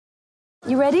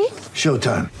You ready?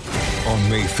 Showtime. On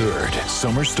May 3rd,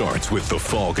 summer starts with The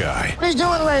Fall Guy. Let's do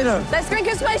it later. Let's drink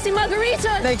a spicy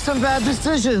margarita. Make some bad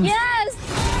decisions. Yes!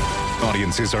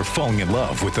 Audiences are falling in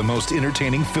love with the most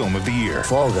entertaining film of the year.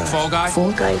 Fall Guy. Fall Guy?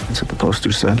 Fall Guy. That's what the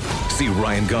poster said. See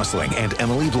Ryan Gosling and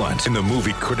Emily Blunt in the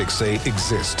movie critics say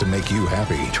exists to make you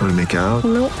happy. Trying to make it out?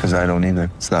 Nope. Because I don't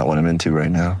either. It's not what I'm into right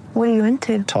now. What are you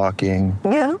into? Talking.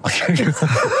 Yeah.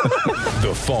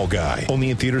 The Fall Guy.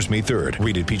 Only in theaters May 3rd.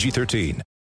 Rated PG-13.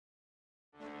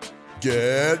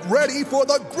 Get ready for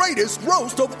the greatest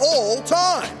roast of all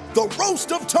time. The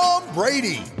Roast of Tom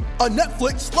Brady. A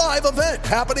Netflix live event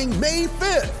happening May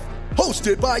 5th.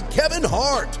 Hosted by Kevin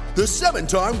Hart. The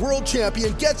 7-time world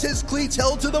champion gets his cleats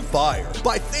held to the fire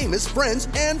by famous friends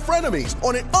and frenemies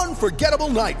on an unforgettable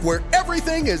night where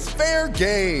everything is fair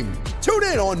game. Tune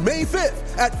in on May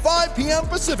 5th at 5 p.m.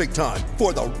 Pacific time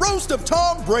for the Roast of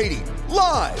Tom Brady.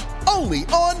 Live only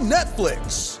on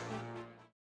Netflix.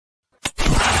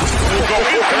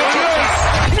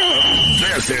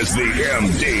 This is the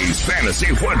MD's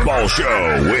Fantasy Football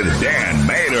Show with Dan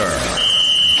Mater,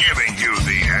 giving you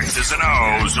the X's and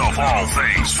O's of all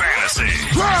things fantasy.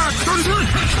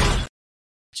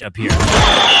 Up here.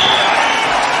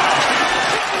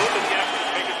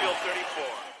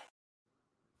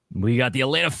 We got the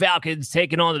Atlanta Falcons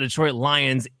taking on the Detroit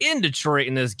Lions in Detroit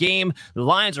in this game. The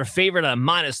Lions are favored at a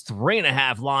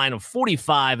 -3.5 line of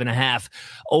 45.5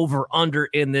 over under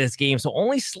in this game. So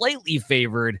only slightly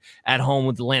favored at home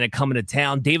with Atlanta coming to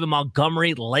town. David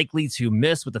Montgomery likely to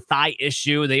miss with the thigh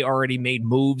issue. They already made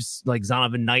moves like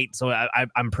Zonovan Knight. So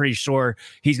I'm pretty sure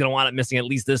he's going to wind up missing at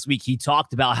least this week. He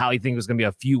talked about how he thinks it was going to be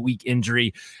a few week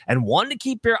injury. And one to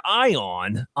keep your eye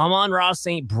on, Amon-Ra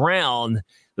St. Brown.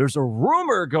 There's a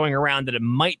rumor going around that it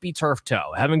might be turf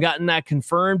toe. Haven't gotten that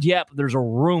confirmed yet, but there's a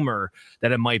rumor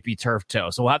that it might be turf toe.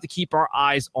 So we'll have to keep our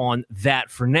eyes on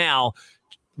that for now.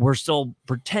 We're still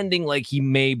pretending like he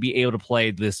may be able to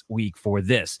play this week for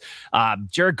this.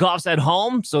 Jared Goff's at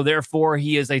home, so therefore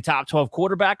he is a top 12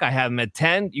 quarterback. I have him at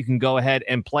 10. You can go ahead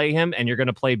and play him, and you're going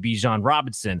to play Bijan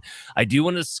Robinson. I do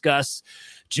want to discuss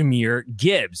Jahmyr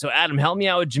Gibbs. So, Adam, help me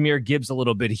out with Jahmyr Gibbs a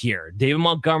little bit here. David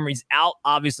Montgomery's out.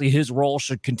 Obviously, his role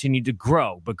should continue to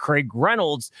grow, but Craig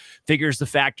Reynolds figures the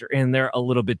factor in there a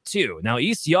little bit too. Now,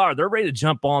 ECR, they're ready to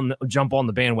jump on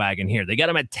the bandwagon here. They got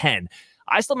him at 10.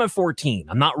 I still am at 14.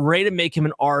 I'm not ready to make him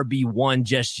an RB1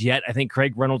 just yet. I think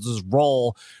Craig Reynolds'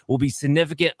 role will be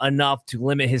significant enough to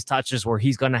limit his touches where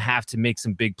he's going to have to make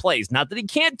some big plays. Not that he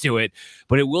can't do it,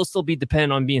 but it will still be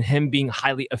dependent on him being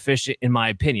highly efficient, in my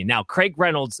opinion. Now, Craig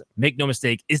Reynolds, make no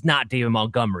mistake, is not David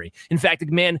Montgomery. In fact,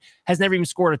 the man has never even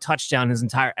scored a touchdown his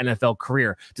entire NFL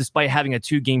career, despite having a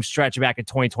 2-game stretch back in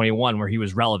 2021 where he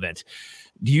was relevant.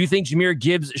 Do you think Jahmyr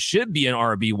Gibbs should be an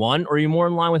RB1, or are you more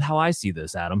in line with how I see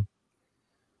this, Adam?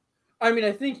 I mean,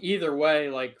 I think either way,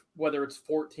 like whether it's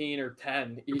 14 or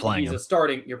 10, he's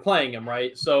him. you're playing him,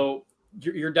 right? So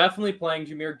you're definitely playing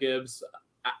Jahmyr Gibbs.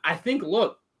 I think,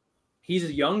 look, he's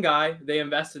a young guy. They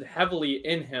invested heavily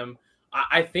in him.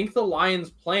 I think the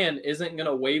Lions' plan isn't going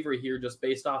to waver here just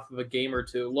based off of a game or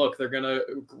two. Look, they're going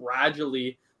to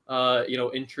gradually,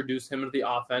 introduce him to the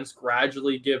offense,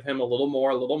 gradually give him a little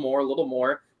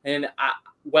more. And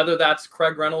whether that's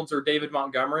Craig Reynolds or David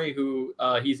Montgomery, who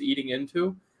he's eating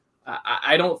into,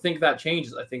 I don't think that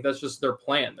changes. I think that's just their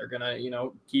plan. They're going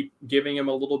to, keep giving him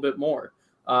a little bit more.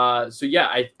 I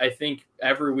think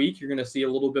every week you're going to see a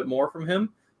little bit more from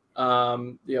him.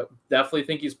 Definitely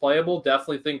think he's playable.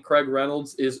 Definitely think Craig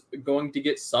Reynolds is going to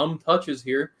get some touches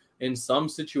here in some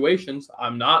situations.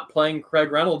 I'm not playing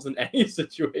Craig Reynolds in any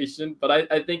situation, but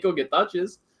I think he'll get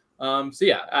touches.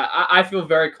 I feel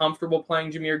very comfortable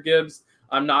playing Jahmyr Gibbs.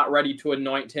 I'm not ready to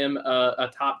anoint him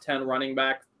a top 10 running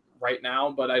back right now,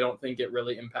 but I don't think it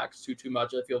really impacts too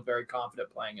much. I feel very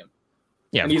confident playing him.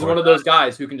 Yeah, and he's one of those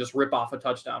guys who can just rip off a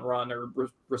touchdown run or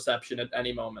reception at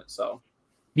any moment. So,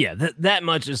 yeah, that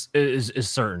much is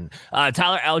certain.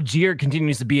 Tyler Algier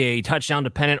continues to be a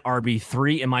touchdown-dependent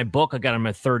RB3 in my book. I got him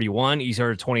at 31. He's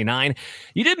at 29.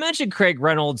 You did mention Craig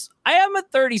Reynolds. I have him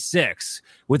at 36.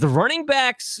 With the running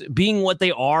backs being what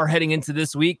they are heading into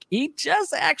this week, he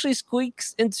just actually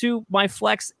squeaks into my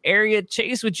flex area.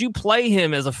 Chase, would you play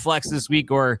him as a flex this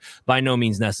week or by no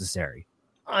means necessary?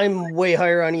 I'm way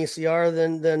higher on ECR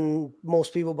than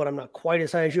most people, but I'm not quite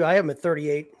as high as you. I have him at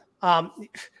 38.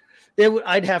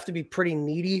 I'd have to be pretty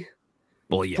needy.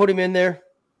 Well, yeah. Put him in there.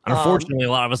 Unfortunately,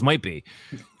 a lot of us might be.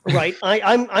 Right.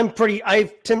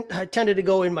 I tended to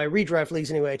go in my redraft leagues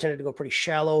anyway. I tended to go pretty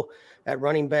shallow at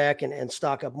running back and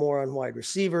stock up more on wide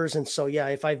receivers. And so, yeah,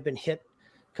 if I've been hit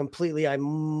completely, I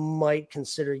might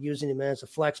consider using him as a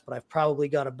flex, but I've probably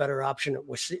got a better option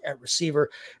at receiver.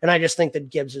 And I just think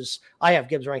that I have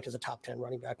Gibbs ranked as a top 10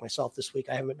 running back myself this week.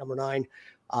 I have him at number 9.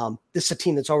 This is a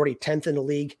team that's already 10th in the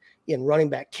league in running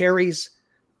back carries.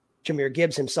 Jahmyr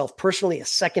Gibbs himself personally is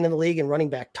 2nd in the league in running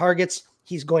back targets.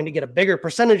 He's going to get a bigger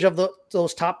percentage of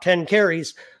those top 10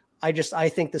 carries. I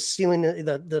think the ceiling,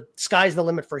 the sky's the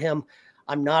limit for him.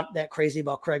 I'm not that crazy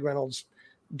about Craig Reynolds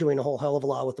doing a whole hell of a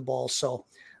lot with the ball. So,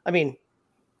 I mean,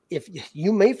 if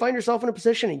you may find yourself in a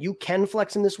position and you can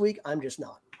flex him this week, I'm just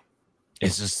not.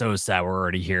 It's just so sad we're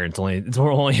already here until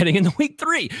we're only heading into week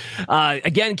 3.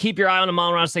 Again, keep your eye on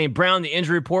Amon-Ra St. Brown, the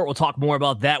injury report. We'll talk more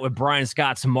about that with Brian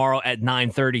Scott tomorrow at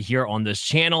 9:30 here on this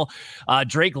channel.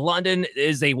 Drake London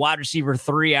is a wide receiver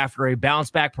 3 after a bounce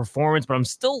back performance, but I'm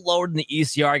still lower than the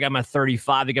ECR. I got my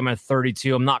 35. I got my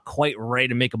 32. I'm not quite ready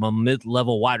to make him a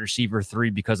mid-level wide receiver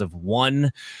 3 because of one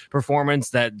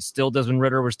performance that still Desmond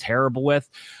Ridder was terrible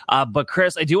with. But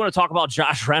Chris, I do want to talk about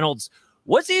Josh Reynolds.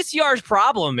 What's ECR's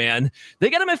problem, man? They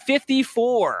got him at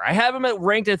 54. I have him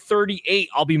ranked at 38.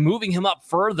 I'll be moving him up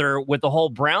further with the whole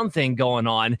Brown thing going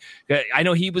on. I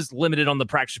know he was limited on the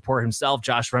practice report himself,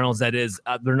 Josh Reynolds, that is.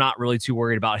 They're not really too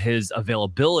worried about his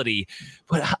availability.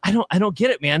 But I don't get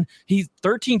it, man. He's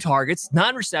 13 targets,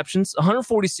 9 receptions,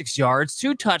 146 yards,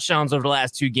 2 touchdowns over the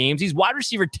last 2 games. He's wide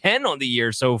receiver 10 on the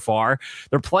year so far.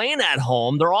 They're playing at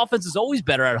home. Their offense is always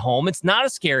better at home. It's not a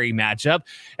scary matchup.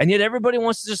 And yet everybody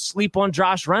wants to just sleep on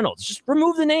Josh Reynolds. Just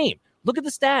remove the name. Look at the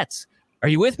stats. Are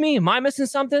you with me? Am I missing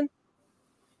something?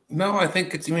 No, I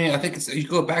think it's you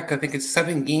go back, I think it's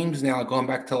 7 games now, going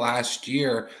back to last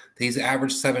year. He's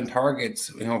averaged 7 targets,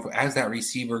 as that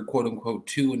receiver, quote unquote,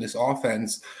 2 in this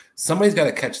offense. Somebody's got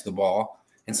to catch the ball,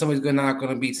 and somebody's not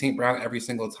going to beat St. Brown every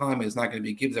single time. It's not going to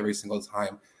be Gibbs every single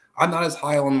time. I'm not as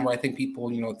high on where I think people,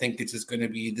 think it's just going to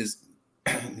be this,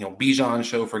 Bijan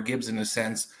show for Gibbs in a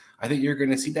sense. I think you're going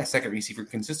to see that second receiver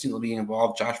consistently being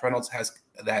involved. Josh Reynolds has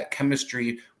that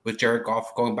chemistry with Jared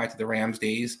Goff going back to the Rams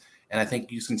days, and I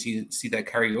think you can see that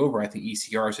carry over. I think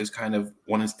ECR is just kind of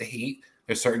one is to hate.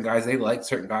 There's certain guys they like,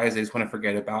 certain guys they just want to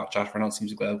forget about. Josh Reynolds seems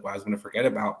to be guys want to forget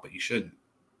about, but you shouldn't.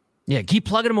 Yeah, keep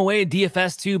plugging him away in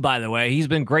DFS too, by the way. He's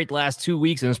been great the last 2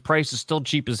 weeks, and his price is still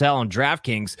cheap as hell on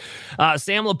DraftKings.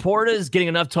 Sam Laporta is getting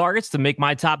enough targets to make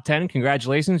my top 10.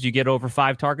 Congratulations. You get over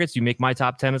 5 targets, you make my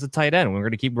top 10 as a tight end. We're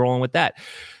going to keep rolling with that.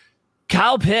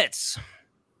 Kyle Pitts.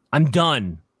 I'm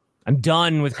done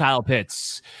with Kyle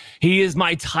Pitts. He is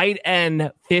my tight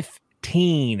end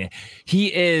 15.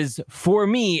 He is, for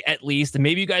me at least, and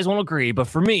maybe you guys won't agree, but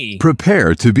for me...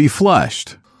 Prepare to be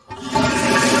flushed.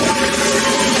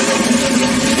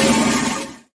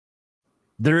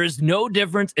 There is no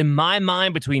difference in my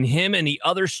mind between him and the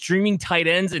other streaming tight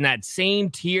ends in that same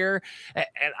tier. And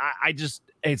I just,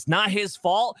 it's not his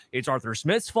fault. It's Arthur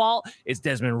Smith's fault. It's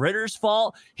Desmond Ridder's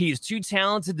fault. He is too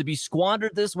talented to be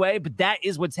squandered this way, but that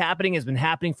is what's happening, has been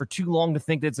happening for too long to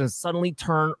think that it's going to suddenly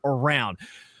turn around.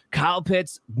 Kyle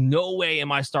Pitts, no way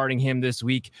am I starting him this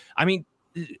week. I mean,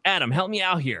 Adam, help me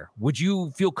out here. Would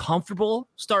you feel comfortable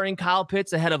starting Kyle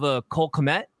Pitts ahead of a Cole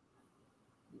Kmet?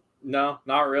 No,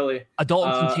 not really. A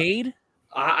Dalton Kincaid?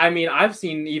 I mean, I've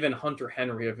seen even Hunter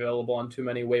Henry available on too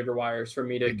many waiver wires for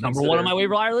me to consider. Number 1 on my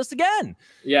waiver wire list again.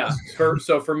 Yeah.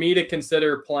 So for me to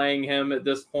consider playing him at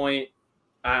this point,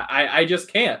 I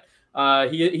just can't.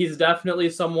 He's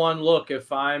definitely someone, look,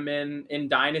 if I'm in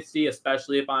Dynasty,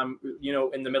 especially if I'm,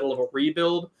 in the middle of a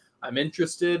rebuild, I'm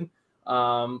interested.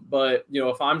 But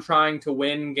if I'm trying to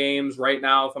win games right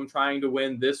now, if I'm trying to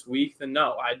win this week, then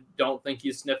no, I don't think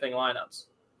he's sniffing lineups.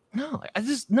 No,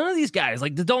 none of these guys,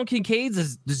 like the Dalton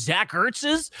Kincaids, the Zach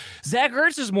Ertz's. Zach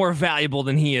Ertz is more valuable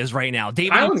than he is right now.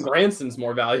 Kylan Granson's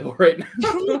more valuable right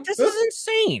now. This is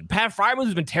insane. Pat Fryman,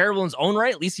 who's been terrible in his own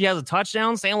right, at least he has a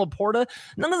touchdown. Sam Laporta,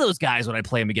 none of those guys would I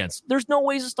play him against. There's no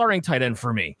ways of starting tight end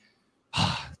for me.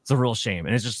 It's a real shame,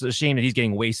 and it's just a shame that he's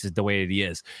getting wasted the way that he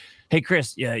is. Hey,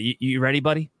 Chris, yeah, you ready,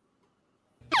 buddy?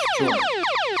 Sure.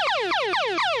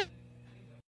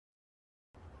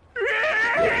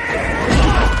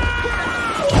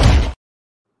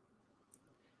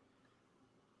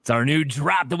 It's our new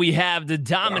drop that we have, the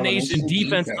domination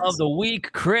defense of the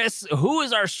week. Chris, who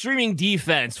is our streaming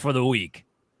defense for the week?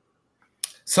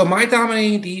 So my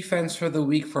dominating defense for the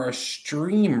week for a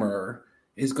streamer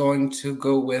is going to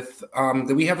go with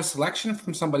do we have a selection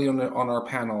from somebody on our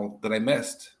panel that I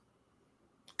missed?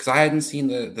 Because I hadn't seen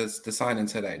the sign-in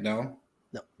today. No.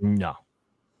 I was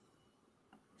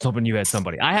hoping you had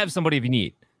somebody. I have somebody if you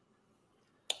need.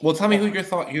 Well, tell me who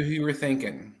you were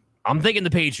thinking. I'm thinking the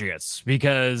Patriots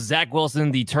because Zach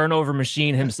Wilson, the turnover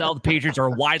machine himself. The Patriots are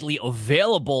widely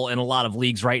available in a lot of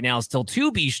leagues right now, still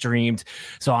to be streamed.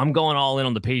 So I'm going all in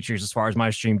on the Patriots as far as my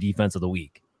stream defense of the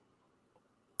week.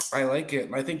 I like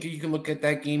it. I think you can look at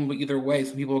that game either way.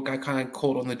 Some people got kind of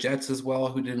cold on the Jets as well,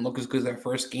 who didn't look as good as that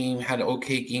first game, had an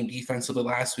okay game defensively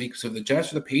last week. So the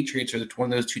Jets or the Patriots are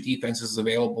one of those two defenses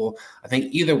available. I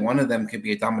think either one of them could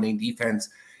be a dominating defense.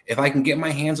 If I can get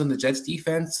my hands on the Jets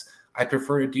defense, I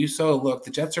prefer to do so. Look,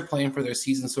 the Jets are playing for their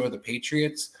season, so are the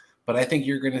Patriots. But I think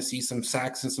you're going to see some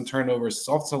sacks and some turnovers.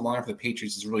 The offensive line for the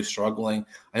Patriots is really struggling.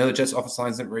 I know the Jets' offensive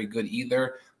line isn't very good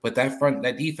either, but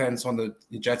that defense on the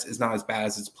Jets is not as bad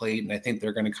as it's played, and I think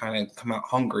they're going to kind of come out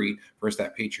hungry versus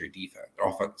that Patriot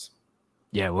offense.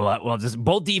 Yeah, well, just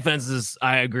both defenses,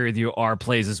 I agree with you, are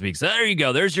plays this week. So there you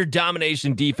go. There's your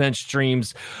domination defense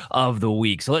streams of the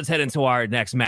week. So let's head into our next match.